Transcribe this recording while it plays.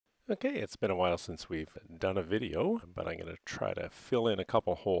Okay, it's been a while since we've done a video, but I'm going to try to fill in a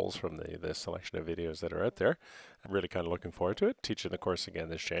couple holes from the selection of videos that are out there. I'm really kind of looking forward to it. Teaching the course again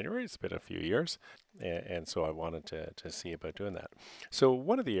this January. It's been a few years, and so I wanted to see about doing that. So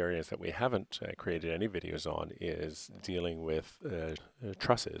one of the areas that we haven't created any videos on is dealing with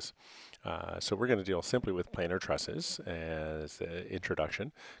trusses. So we're going to deal simply with planar trusses as an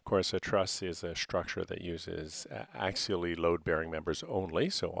introduction. Of course, a truss is a structure that uses axially load-bearing members only,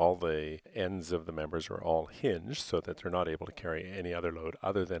 so all the ends of the members are all hinged so that they're not able to carry any other load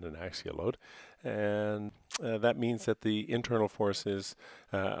other than an axial load. And that means that the internal forces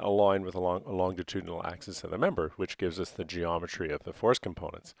align with a longitudinal axis of the member, which gives us the geometry of the force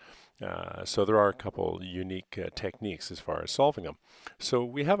components. So there are a couple unique techniques as far as solving them. So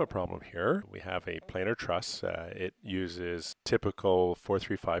we have a problem here. We have a planar truss. It uses typical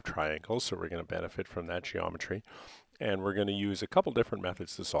 4-3-5 triangles, so we're going to benefit from that geometry. And we're going to use a couple different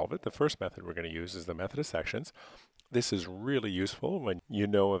methods to solve it. The first method we're going to use is the method of sections. This is really useful when you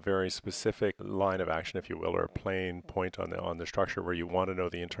know a very specific line of action, if you will, or a plane point on the structure where you want to know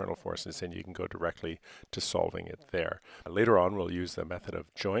the internal forces, and you can go directly to solving it there. Later on, we'll use the method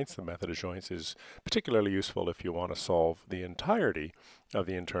of joints. The method of joints is particularly useful if you want to solve the entirety of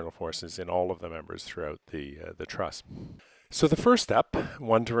the internal forces in all of the members throughout the truss. So the first step,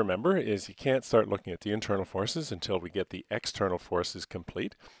 one to remember, is you can't start looking at the internal forces until we get the external forces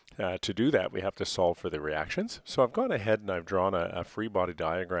complete. To do that, we have to solve for the reactions. So I've gone ahead and I've drawn a free body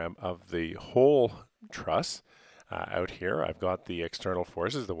diagram of the whole truss. Out here, I've got the external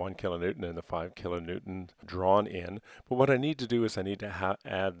forces, the 1 kilonewton and the 5 kilonewton drawn in. But what I need to do is I need to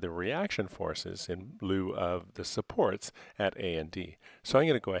add the reaction forces in lieu of the supports at A and D. So I'm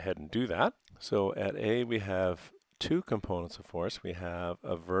going to go ahead and do that. So at A, we have two components of force. We have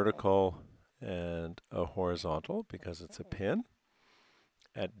a vertical and a horizontal because it's a pin.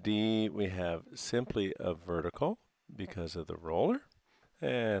 At D, we have simply a vertical because of the roller.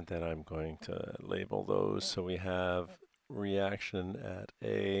 And then I'm going to label those. So we have reaction at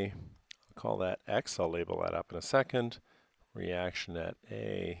A, I'll call that X. I'll label that up in a second. Reaction at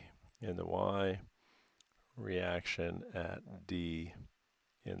A in the Y. Reaction at D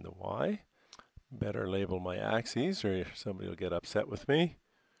in the Y. Better label my axes or somebody will get upset with me.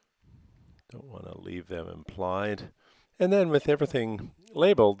 Don't want to leave them implied. And then with everything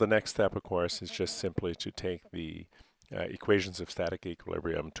labeled, the next step, of course, is just simply to take the equations of static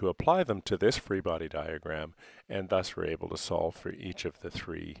equilibrium to apply them to this free body diagram, and thus we're able to solve for each of the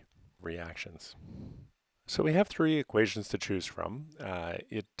three reactions. So we have three equations to choose from.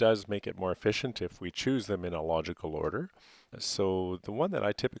 It does make it more efficient if we choose them in a logical order. So the one that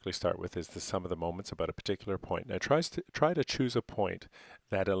I typically start with is the sum of the moments about a particular point. And I try to choose a point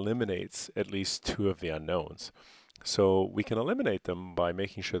that eliminates at least two of the unknowns. So we can eliminate them by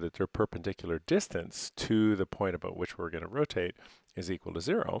making sure that their perpendicular distance to the point about which we're going to rotate is equal to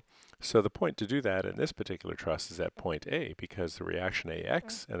 0. So the point to do that in this particular truss is at point A, because the reaction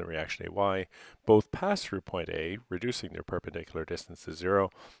AX and the reaction AY both pass through point A, reducing their perpendicular distance to 0,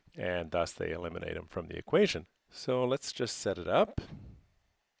 and thus they eliminate them from the equation. So let's just set it up.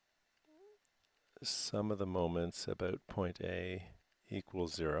 Sum of the moments about point A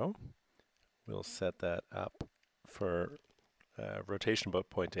equals 0. We'll set that up for rotation about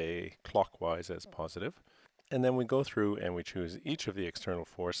point A clockwise as positive. And then we go through and we choose each of the external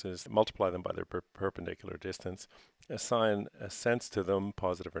forces, multiply them by their perpendicular distance, assign a sense to them,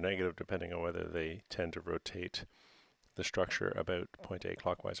 positive or negative, depending on whether they tend to rotate the structure about point A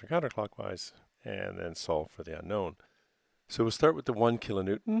clockwise or counterclockwise, and then solve for the unknown. So we'll start with the 1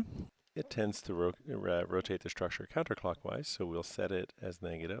 kilonewton. It tends to rotate the structure counterclockwise, so we'll set it as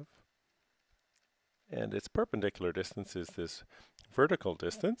negative. And its perpendicular distance is this vertical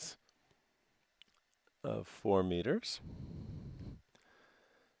distance of 4 meters.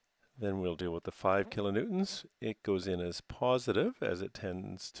 Then we'll deal with the 5 kilonewtons. It goes in as positive as it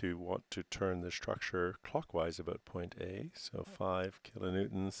tends to want to turn the structure clockwise about point A. So 5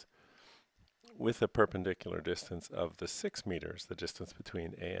 kilonewtons with a perpendicular distance of the 6 meters, the distance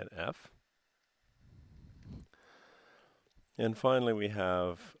between A and F. And finally we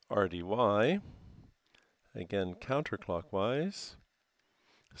have RDY. Again, counterclockwise,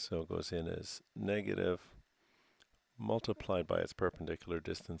 so it goes in as negative, multiplied by its perpendicular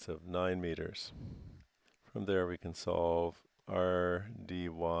distance of 9 meters. From there we can solve R dy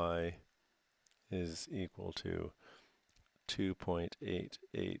is equal to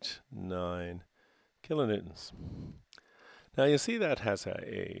 2.889 kilonewtons. Now you see that has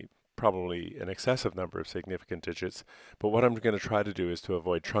probably an excessive number of significant digits, but what I'm going to try to do is to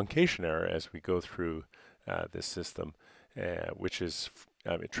avoid truncation error as we go through this system, which is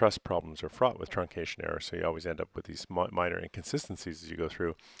I mean, truss problems are fraught with truncation error, so you always end up with these minor inconsistencies as you go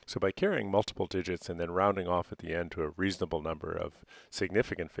through. So by carrying multiple digits and then rounding off at the end to a reasonable number of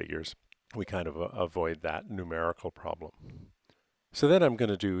significant figures, we kind of avoid that numerical problem. So then I'm going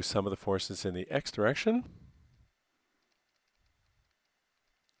to do some of the forces in the x direction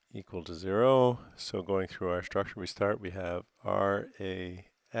equal to 0. So going through our structure, we have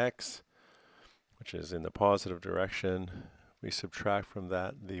RAX, which is in the positive direction. We subtract from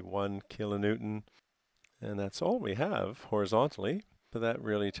that the 1 kilonewton, and that's all we have horizontally. So that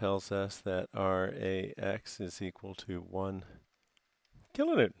really tells us that RAX is equal to 1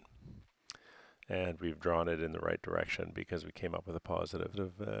 kilonewton. And we've drawn it in the right direction because we came up with a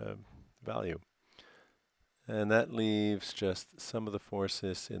positive value. And that leaves just some of the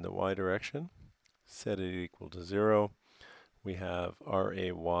forces in the y direction. Set it equal to 0. We have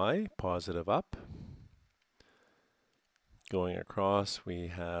RAY, positive up. Going across, we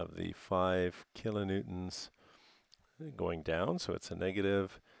have the 5 kilonewtons going down, so it's a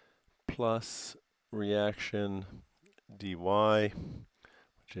negative, plus reaction dy,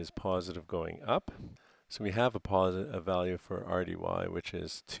 which is positive going up. So we have a value for RDY, which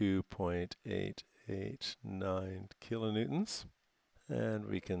is 2.889 kilonewtons. And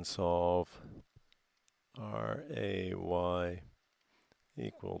we can solve RAY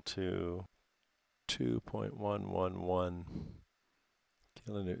equal to 2.111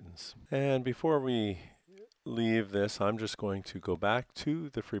 kilonewtons. And before we leave this, I'm just going to go back to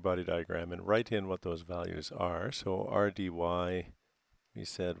the free body diagram and write in what those values are. So RDY, we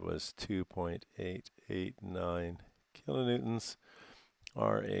said, was 2.889 kilonewtons.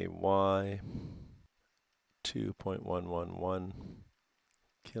 RAY, 2.111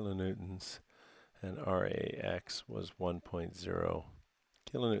 kilonewtons. And RAX was 1.0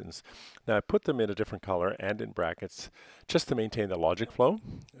 kilonewtons. Now I put them in a different color and in brackets just to maintain the logic flow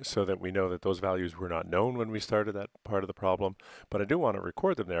so that we know that those values were not known when we started that part of the problem. But I do want to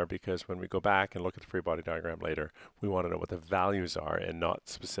record them there because when we go back and look at the free body diagram later, we want to know what the values are and not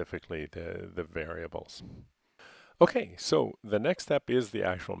specifically the variables. Okay, so the next step is the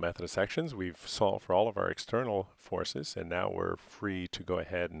actual method of sections. We've solved for all of our external forces, and now we're free to go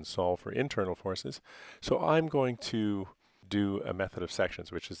ahead and solve for internal forces. So I'm going to do a method of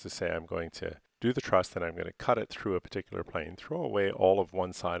sections, which is to say I'm going to do the truss, and I'm going to cut it through a particular plane, throw away all of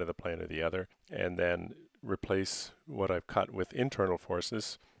one side of the plane or the other, and then replace what I've cut with internal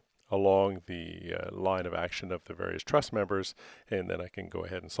forces along the line of action of the various truss members, and then I can go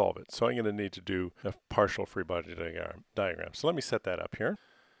ahead and solve it. So I'm going to need to do a partial free body diagram. So let me set that up here.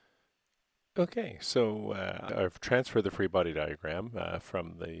 Okay, so I've transferred the free body diagram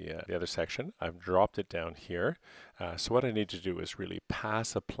from the other section. I've dropped it down here. So what I need to do is really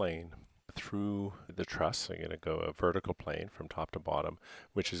pass a plane through the truss. I'm going to go a vertical plane from top to bottom,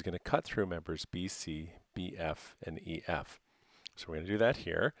 which is going to cut through members BC, BF, and EF. So we're going to do that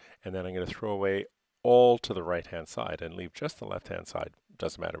here, and then I'm going to throw away all to the right-hand side and leave just the left-hand side.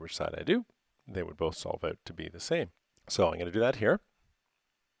 Doesn't matter which side I do. They would both solve out to be the same. So I'm going to do that here.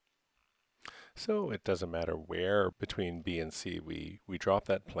 So it doesn't matter where between B and C we drop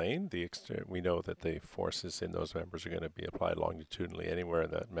that plane. We know that the forces in those members are going to be applied longitudinally anywhere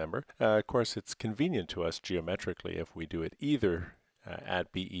in that member. Of course, it's convenient to us geometrically if we do it either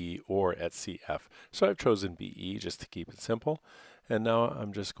at BE or at CF. So I've chosen BE just to keep it simple. And now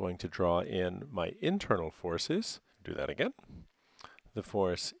I'm just going to draw in my internal forces. Do that again. The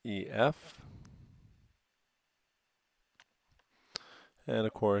force EF. And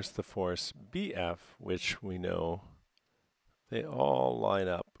of course the force BF, which we know they all line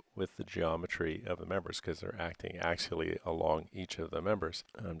up with the geometry of the members because they're acting axially along each of the members.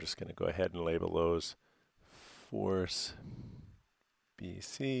 I'm just going to go ahead and label those force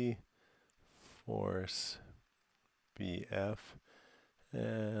BC, force BF,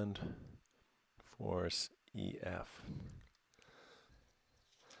 and force EF.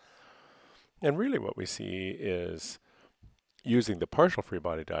 And really what we see is, using the partial free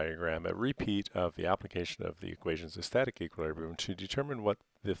body diagram, a repeat of the application of the equations of static equilibrium to determine what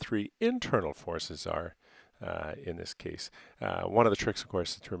the three internal forces are in this case. One of the tricks, of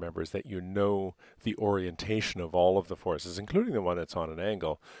course, to remember is that you know the orientation of all of the forces, including the one that's on an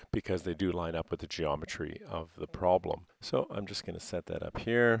angle, because they do line up with the geometry of the problem. So I'm just going to set that up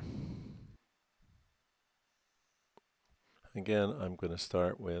here. Again, I'm going to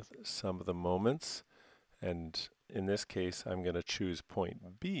start with some of the moments, and in this case, I'm going to choose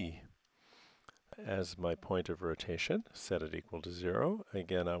point B as my point of rotation, set it equal to 0.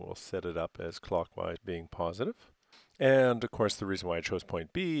 Again, I will set it up as clockwise being positive. And of course, the reason why I chose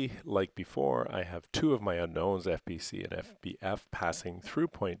point B, like before, I have two of my unknowns, FBC and FBF, passing through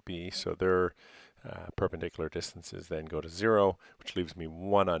point B, so their perpendicular distances then go to 0, which leaves me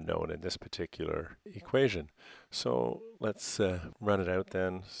one unknown in this particular equation. So let's run it out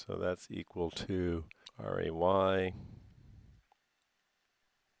then. So that's equal to RAY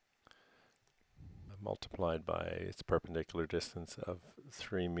multiplied by its perpendicular distance of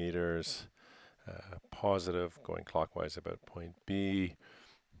 3 meters, positive going clockwise about point B,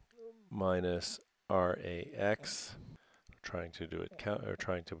 minus RAX, trying to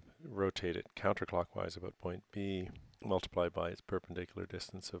rotate it counterclockwise about point B, multiplied by its perpendicular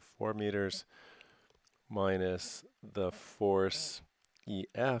distance of 4 meters, minus the force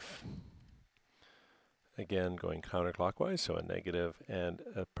EF, again going counterclockwise, so a negative and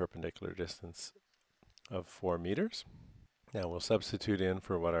a perpendicular distance of 4 meters. Now we'll substitute in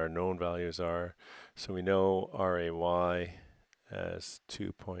for what our known values are. So we know RAY as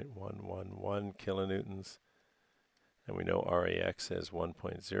 2.111 kilonewtons, and we know RAX as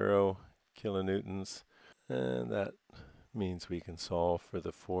 1.0 kilonewtons, and that means we can solve for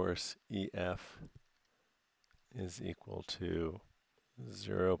the force EF is equal to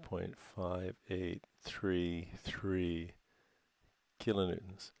 0.5833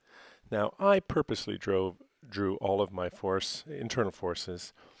 kilonewtons. Now, I purposely drew all of my internal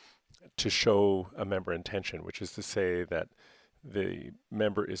forces to show a member in tension, which is to say that the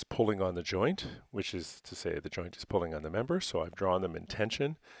member is pulling on the joint, which is to say the joint is pulling on the member, so I've drawn them in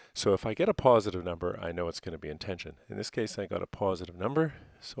tension. So if I get a positive number, I know it's going to be in tension. In this case, I got a positive number,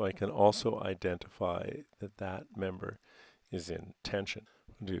 so I can also identify that that member is in tension.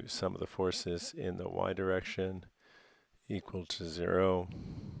 We'll do sum of the forces in the y direction equal to 0,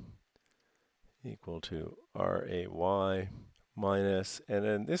 equal to RAY minus, and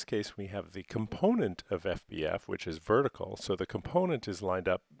in this case we have the component of FBF, which is vertical, so the component is lined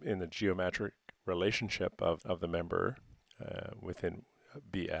up in the geometric relationship of the member within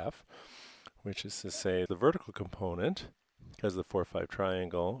BF, which is to say the vertical component, because the 4-5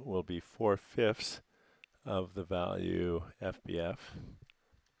 triangle, will be 4/5 of the value FBF.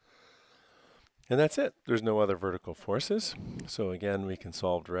 And that's it. There's no other vertical forces. So again, we can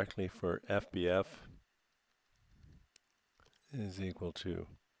solve directly for FBF is equal to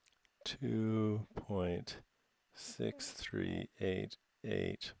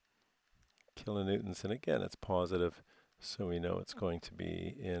 2.6388 kilonewtons. And again, it's positive, so we know it's going to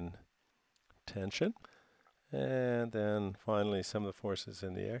be in tension. And then finally, sum of the forces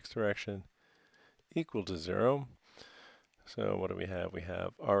in the x direction equal to 0. So what do we have? We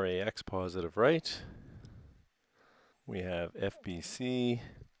have RAX positive right. We have FBC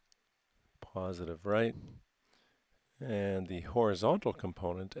positive right. And the horizontal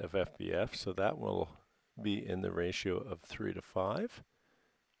component of FBF, so that will be in the ratio of 3 to 5.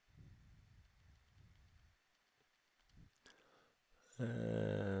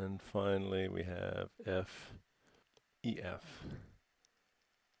 And finally, we have FEF.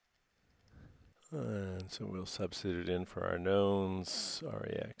 And so we'll substitute in for our knowns,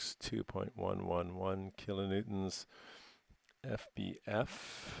 RAX 2.111 kilonewtons,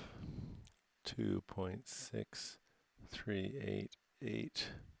 FBF 2.6388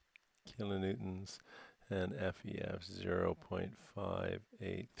 kilonewtons, and FEF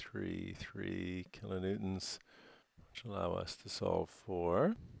 0.5833 kilonewtons, which allow us to solve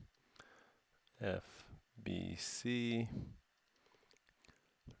for FBC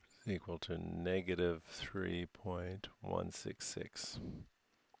equal to negative 3.166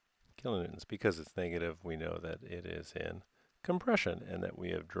 kilonewtons. Because it's negative, we know that it is in compression and that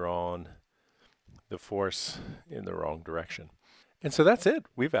we have drawn the force in the wrong direction. And so that's it.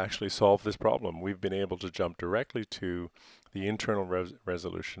 We've actually solved this problem. We've been able to jump directly to the internal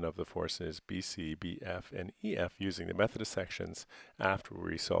resolution of the forces BC, BF, and EF using the method of sections after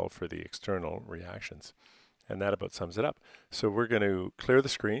we solve for the external reactions. And that about sums it up. So we're going to clear the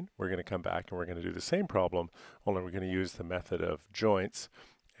screen, we're going to come back and we're going to do the same problem, only we're going to use the method of joints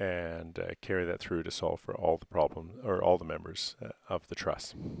and carry that through to solve for all the problems or all the members of the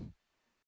truss.